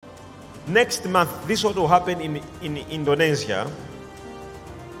Next month, this is what will happen in Indonesia.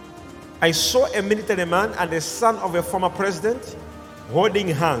 I saw a military man and the son of a former president holding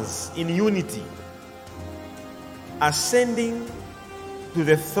hands in unity, ascending to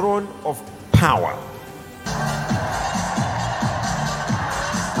the throne of power.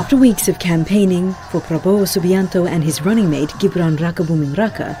 After weeks of campaigning for Prabowo Subianto and his running mate Gibran Rakabuming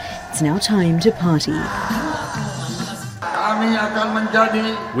Raka, it's now time to party.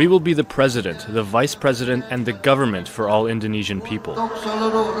 We will be the president, the vice president, and the government for all Indonesian people.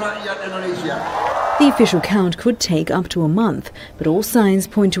 The official count could take up to a month, but all signs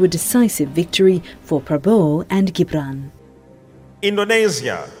point to a decisive victory for Prabowo and Gibran.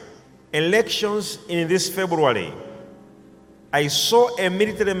 Indonesia, elections in this February. I saw a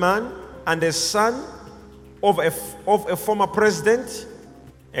military man and the son of a former president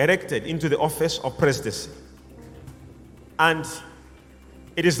elected into the office of presidency. And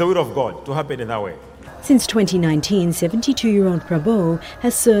it is the will of God to happen in that way. Since 2019, 72-year-old Prabowo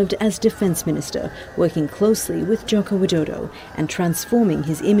has served as defense minister, working closely with Joko Widodo and transforming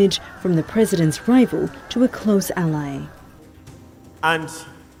his image from the president's rival to a close ally. And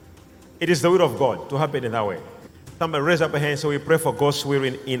it is the will of God to happen in that way. Somebody raise up a hand so we pray for God's will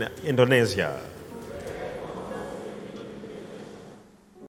in Indonesia.